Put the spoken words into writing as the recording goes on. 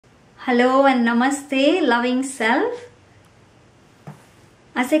Hello and namaste, loving self.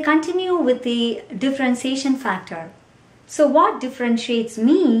 As I continue with the differentiation factor, so what differentiates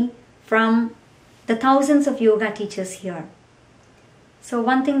me from the thousands of yoga teachers here? So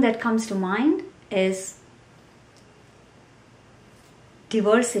one thing that comes to mind is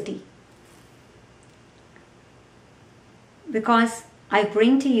diversity. Because I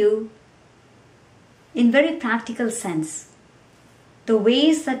bring to you, in very practical sense, the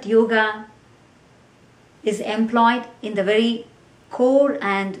ways that yoga is employed in the very core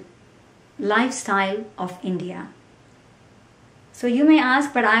and lifestyle of India. So you may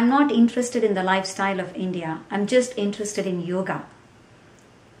ask, but I'm not interested in the lifestyle of India. I'm just interested in yoga.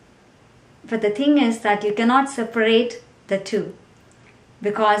 But the thing is that you cannot separate the two,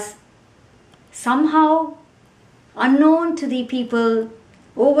 because somehow unknown to the people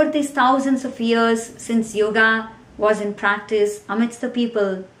over these thousands of years since yoga was in practice amidst the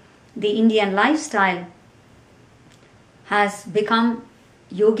people, the Indian lifestyle has become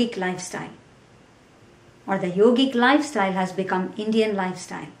yogic lifestyle, or the yogic lifestyle has become Indian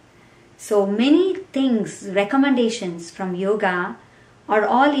lifestyle. So many things, recommendations from yoga are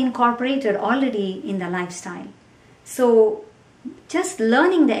all incorporated already in the lifestyle. So just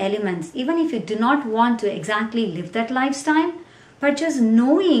learning the elements, even if you do not want to exactly live that lifestyle, but just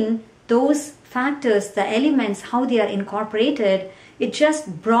knowing those factors, the elements, how they are incorporated, it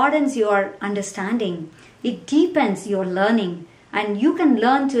just broadens your understanding. It deepens your learning, and you can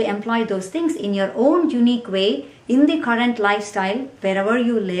learn to employ those things in your own unique way in the current lifestyle wherever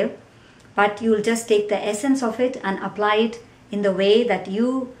you live, but you'll just take the essence of it and apply it in the way that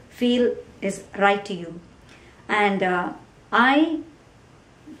you feel is right to you. And I,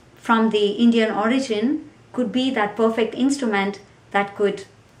 from the Indian origin, could be that perfect instrument that could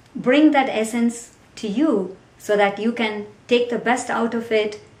bring that essence to you so that you can take the best out of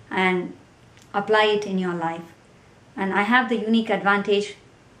it and apply it in your life. And I have the unique advantage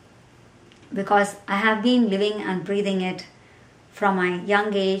because I have been living and breathing it from my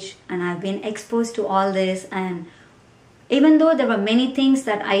young age, and I've been exposed to all this. And even though there were many things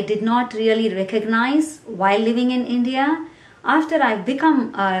that I did not really recognize while living in India, after I've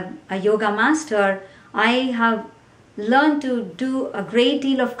become a yoga master, I have learned to do a great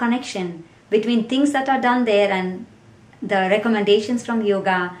deal of connection between things that are done there and the recommendations from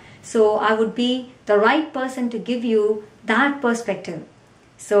yoga. So I would be the right person to give you that perspective.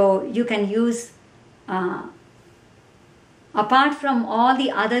 So you can use, apart from all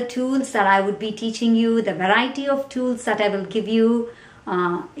the other tools that I would be teaching you, the variety of tools that I will give you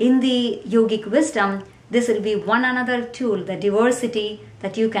in the yogic wisdom, this will be one another tool, the diversity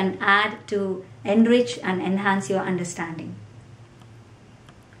that you can add to enrich and enhance your understanding.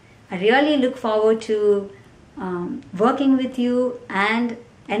 I really look forward to working with you and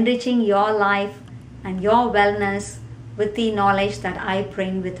enriching your life and your wellness with the knowledge that I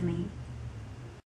bring with me.